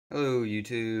Hello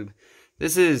YouTube.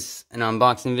 This is an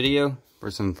unboxing video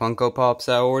for some Funko Pops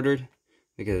I ordered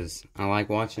because I like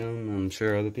watching them. I'm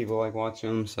sure other people like watching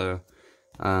them, so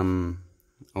I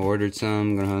ordered some.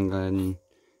 I'm gonna go ahead and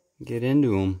get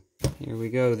into them. Here we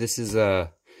go. This is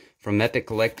from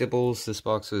Collectibles. This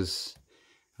box was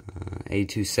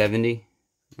A270.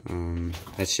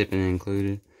 That's shipping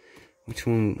included. Which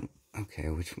one? Okay,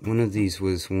 which one of these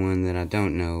was one that I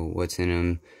don't know what's in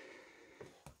them?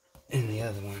 And the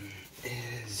other one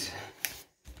is,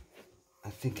 I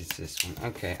think it's this one.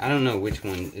 Okay, I don't know which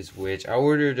one is which. I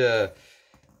ordered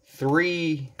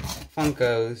 3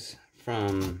 Funkos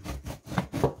from,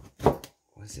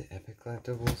 was it Epic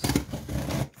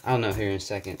Collectibles? I'll know here in a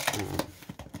second.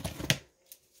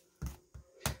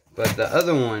 But the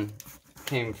other one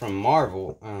came from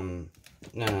Marvel.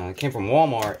 No, it came from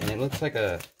Walmart, and it looks like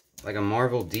a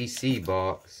Marvel DC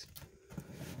box.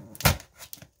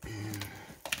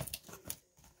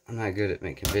 I'm not good at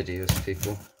making videos,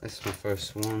 people. This is my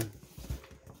first one,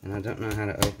 and I don't know how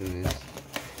to open this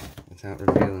without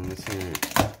revealing what's in it.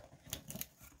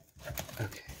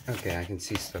 Okay, I can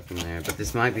see stuff in there, but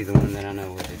this might be the one that I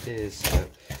know what it is, so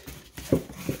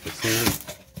if it's in it,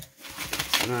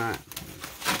 it's not.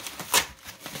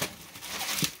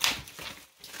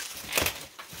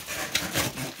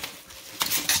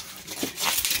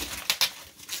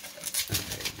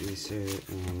 Okay, these are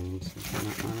some kind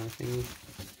of honor thingy.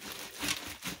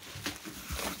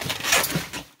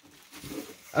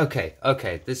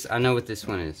 Okay, this, I know what this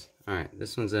one is. Alright,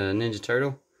 this one's a Ninja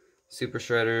Turtle Super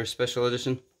Shredder Special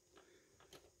Edition.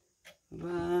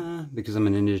 Because I'm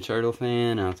a Ninja Turtle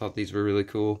fan, I thought these were really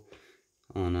cool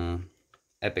on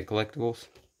Epic Collectibles.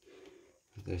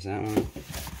 There's that one.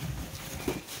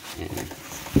 And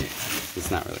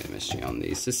it's not really a mystery on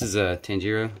these. This is a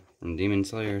Tanjiro from Demon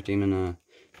Slayer.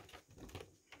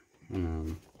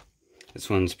 This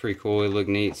one's pretty cool. It looked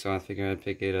neat, so I figured I'd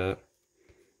pick it up.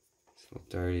 A little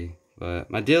dirty, but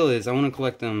my deal is I want to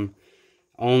collect them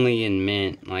only in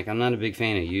mint. Like, I'm not a big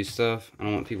fan of used stuff. I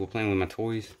don't want people playing with my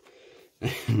toys.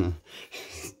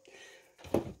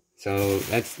 So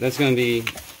that's going to be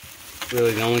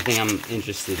really the only thing I'm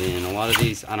interested in. A lot of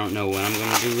these I don't know what I'm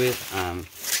going to do with.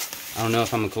 I don't know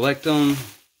if I'm going to collect them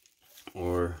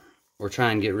or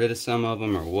try and get rid of some of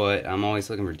them or what. I'm always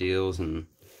looking for deals,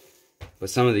 but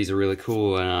some of these are really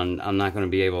cool, and I'm not going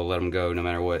to be able to let them go no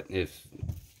matter what if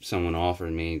someone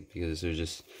offered me, because they're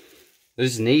just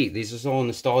neat. These are all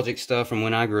nostalgic stuff from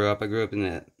when I grew up. I grew up in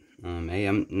that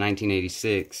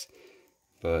 1986,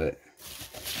 but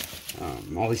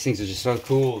all these things are just so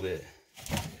cool that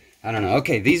I don't know.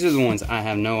 Okay, these are the ones I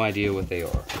have no idea what they are.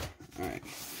 All right,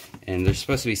 and there's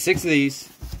supposed to be 6 of these.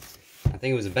 I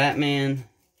think it was a Batman.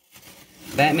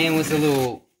 Batman was a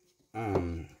little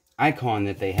icon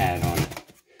that they had on it.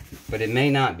 But it may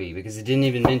not be, because it didn't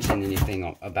even mention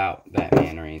anything about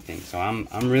Batman or anything. So I'm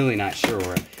really not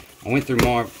sure. I went through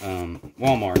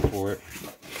Walmart for it.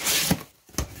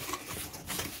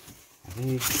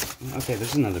 Okay,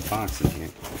 there's another box in here.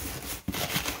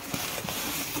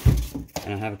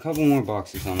 And I have a couple more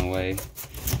boxes on the way.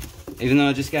 Even though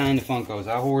I just got into Funkos,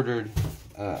 I ordered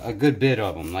a good bit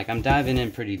of them. Like, I'm diving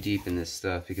in pretty deep in this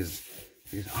stuff because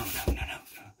oh, no.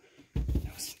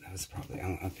 That was probably,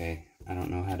 okay. I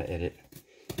don't know how to edit.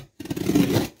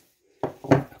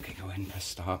 Okay, go ahead and press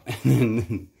stop.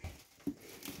 Okay,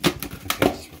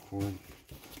 just record.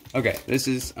 Okay, this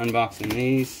is unboxing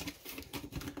these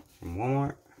from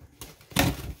Walmart.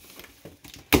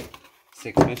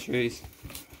 6 mysteries.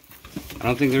 I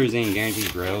don't think there was any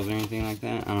guaranteed grails or anything like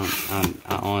that.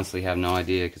 I honestly have no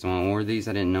idea, because when I ordered these,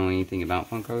 I didn't know anything about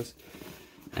Funkos,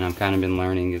 and I've kind of been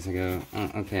learning as I go.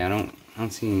 Okay, I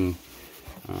don't see any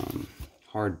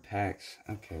hard packs.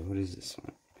 Okay, what is this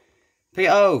one?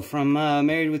 Oh, from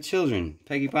Married with Children,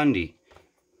 Peggy Bundy.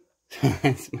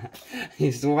 I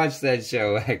used to watch that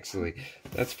show, actually.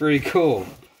 That's pretty cool.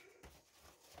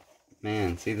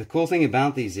 Man, see, the cool thing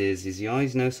about these is you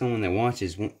always know someone that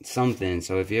watches something,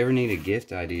 so if you ever need a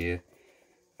gift idea.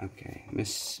 Okay,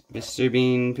 Mr.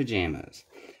 Bean pajamas.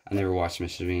 I never watched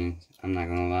Mr. Bean, I'm not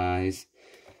gonna lie.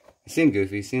 He seemed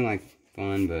goofy, he seemed like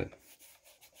fun, but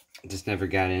I just never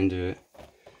got into it.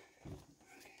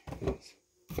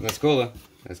 But that's cool though.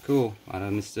 That's cool. A lot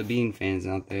of Mr. Bean fans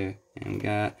out there. And we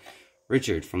got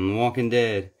Richard from The Walking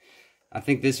Dead. I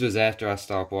think this was after I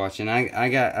stopped watching.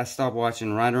 I stopped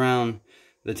watching right around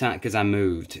the time, because I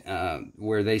moved,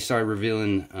 where they started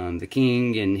revealing the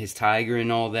king and his tiger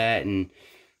and all that. And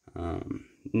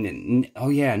oh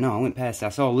yeah, no, I went past that. I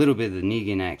saw a little bit of the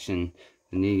Negan action,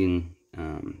 the Negan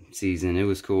season. It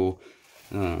was cool.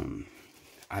 I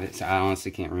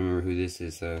honestly can't remember who this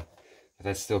is, so But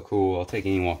that's still cool. I'll take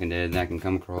any Walking Dead that I can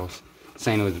come across.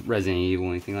 Same with Resident Evil,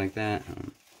 anything like that.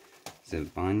 Is it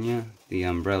Vanya? The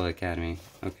Umbrella Academy.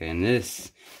 Okay, and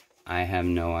this, I have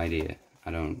no idea.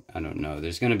 I don't know.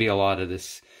 There's gonna be a lot of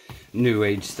this new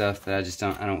age stuff that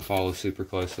I don't follow super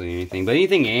closely or anything. But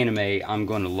anything anime, I'm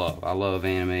gonna love. I love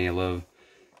anime. I love.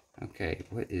 Okay,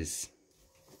 what is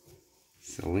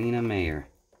Selena Mayer?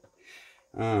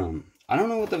 I don't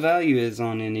know what the value is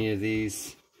on any of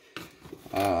these.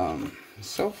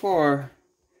 So far,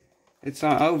 it's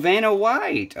on. Oh, Vanna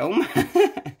White. Oh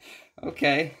my.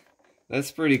 Okay,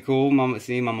 that's pretty cool. Mom,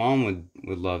 see, my mom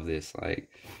would love this.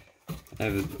 Like,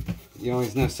 you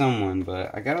always know someone.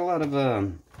 But I got a lot of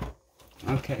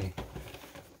okay,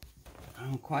 I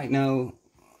don't quite know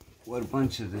what a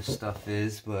bunch of this stuff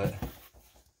is, but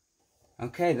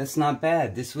okay, that's not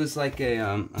bad. This was like a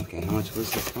okay, how much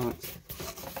was this box?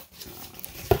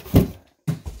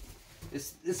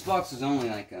 This box was only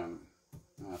like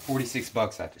 46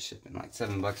 bucks after shipping, like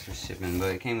 $7 for shipping,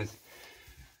 but it came with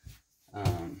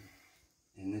and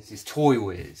this is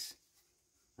toywiz,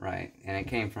 right? And it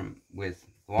came with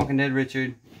Walking Dead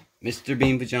Richard, Mr.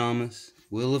 Bean pajamas,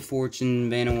 Wheel of Fortune,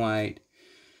 Vanna White,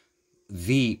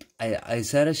 Veep.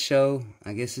 Is that a show?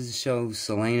 I guess it's a show.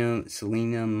 Selena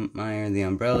Meyer, The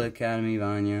Umbrella Academy,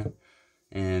 Vanya,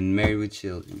 and Married with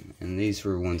Children. And these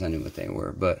were ones I knew what they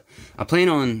were. But I plan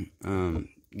on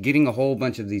getting a whole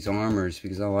bunch of these armors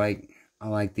because I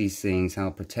like these things, how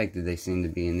protected they seem to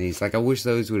be in these. Like, I wish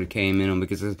those would have came in them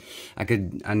because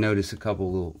I noticed a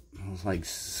couple little like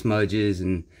smudges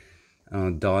and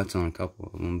dots on a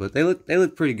couple of them, but they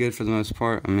look pretty good for the most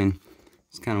part. I mean,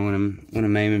 it's kind of what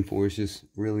I'm aiming for. Is just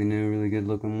really new, really good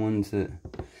looking ones that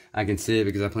I can see it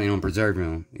because I plan on preserving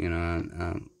them. You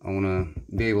know, I want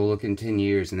to be able to look in 10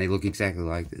 years and they look exactly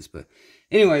like this. But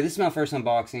anyway, this is my first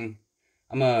unboxing.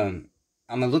 I'm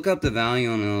gonna look up the value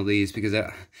on all these because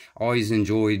I always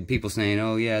enjoyed people saying,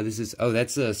 "Oh yeah,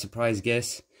 that's a surprise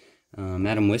guest,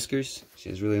 Madam Whiskers. She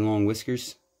has really long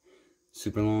whiskers,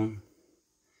 super long."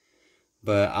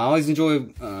 But I always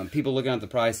enjoy people looking at the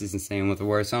prices and saying what they're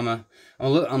worth. So I'm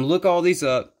gonna look all these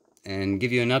up and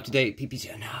give you an up-to-date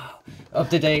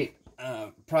up-to-date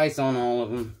price on all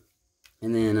of them,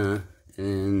 and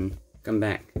then come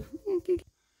back.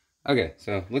 Okay,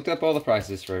 so looked up all the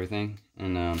prices for everything,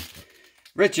 and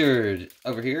Richard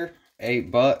over here,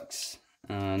 $8,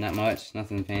 not much,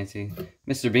 nothing fancy.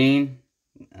 Mr. Bean,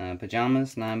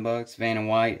 pajamas, $9. Vanna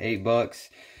White, $8.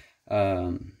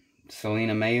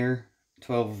 Selena Mayer,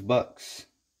 $12.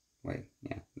 Wait,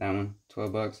 yeah, that one,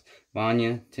 $12.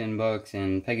 Vanya, $10,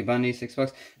 and Peggy Bundy,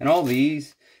 $6. And all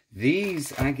these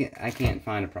I can't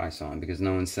find a price on because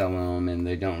no one's selling them and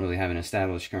they don't really have an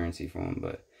established currency for them.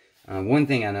 But one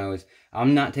thing I know is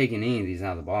I'm not taking any of these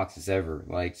out of the boxes ever.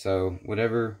 Like, so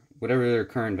whatever their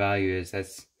current value is,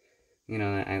 that's, you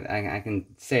know, I can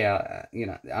say, you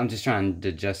know, I'm just trying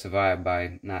to justify it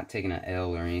by not taking an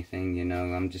L or anything. You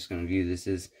know, I'm just going to view this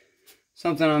as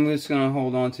something I'm just going to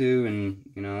hold on to and,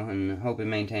 you know, and hope it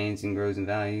maintains and grows in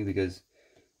value because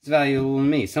it's valuable to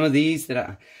me. Some of these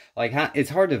that it's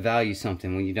hard to value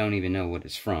something when you don't even know what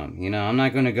it's from. You know, I'm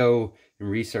not going to go and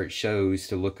research shows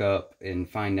to look up and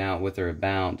find out what they're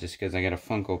about just because I got a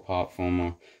Funko Pop for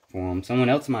them. Someone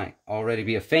else might already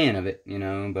be a fan of it, you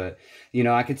know, but, you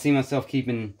know, I could see myself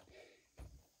keeping,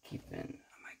 I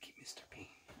might keep Mr. Bean.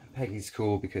 Peggy's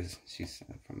cool because she's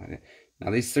from my, now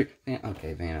these three,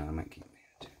 okay, Vanna, I might keep Vanna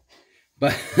too.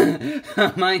 But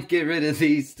I might get rid of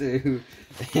these two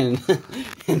and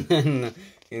then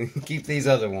keep these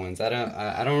other ones. I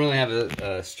don't really have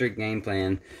a strict game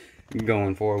plan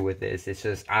going forward with this. It's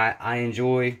just I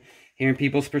enjoy hearing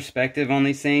people's perspective on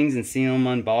these things and seeing them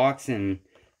unbox and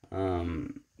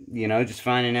you know, just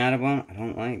finding out about them.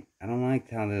 I don't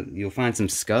like how you'll find some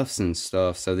scuffs and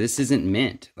stuff. So this isn't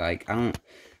mint. Like, I'm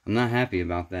not happy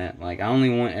about that. Like, I only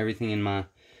want everything in my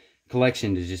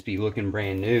collection to just be looking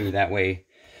brand new. That way,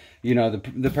 you know,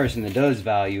 the person that does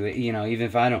value it, you know, even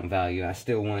if I don't value it, I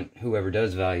still want whoever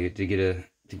does value it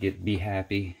to be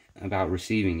happy about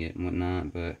receiving it and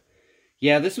whatnot. But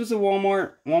yeah, this was a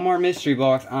Walmart mystery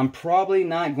box. I'm probably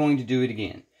not going to do it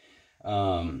again.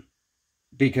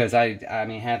 Because I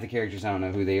mean, half the characters, I don't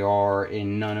know who they are,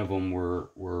 and none of them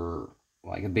were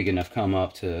like a big enough come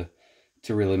up to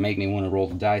really make me want to roll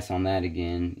the dice on that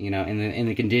again. You know, in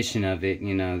the condition of it,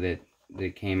 you know,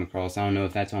 that came across. I don't know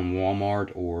if that's on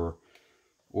Walmart or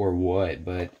what,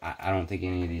 but I don't think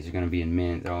any of these are going to be in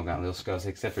mint. They're all got little scuffs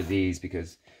except for these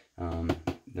because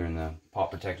they're in the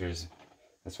pop protectors.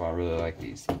 That's why I really like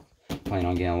these. I plan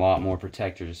on getting a lot more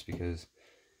protectors because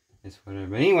it's whatever.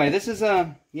 But anyway, this is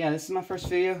my first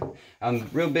video. I'm a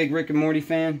real big Rick and Morty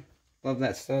fan. Love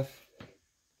that stuff.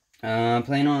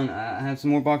 Plan on, I have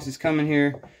some more boxes coming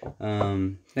here,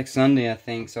 next Sunday, I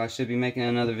think, so I should be making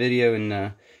another video,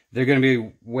 and, they're gonna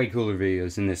be way cooler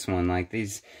videos than this one. Like,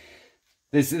 this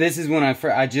is when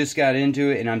I just got into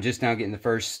it, and I'm just now getting the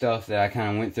first stuff that I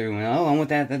kind of went through, and, oh, I want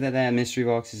that mystery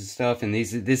boxes and stuff, and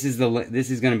this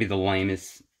is gonna be the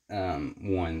lamest,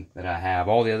 one that I have.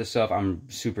 All the other stuff I'm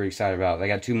super excited about. I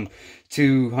got two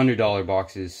 $100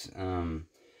 boxes,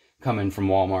 coming from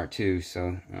Walmart, too,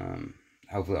 so,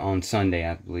 hopefully on Sunday,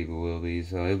 I believe it will be.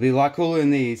 So it'll be a lot cooler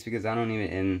than these, because I don't even,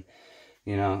 and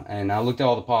you know, and I looked at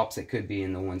all the pops that could be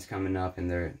in the ones coming up,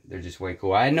 and they're just way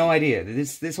cool. I had no idea.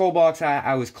 This whole box,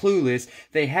 I was clueless.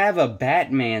 They have a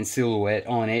Batman silhouette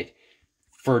on it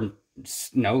for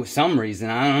some reason.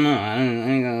 I don't know. I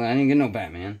didn't get no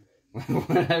Batman.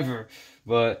 Whatever.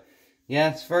 But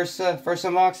yeah, it's first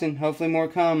unboxing. Hopefully more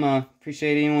come.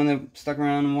 Appreciate anyone that stuck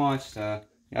around and watched. Have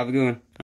a good one.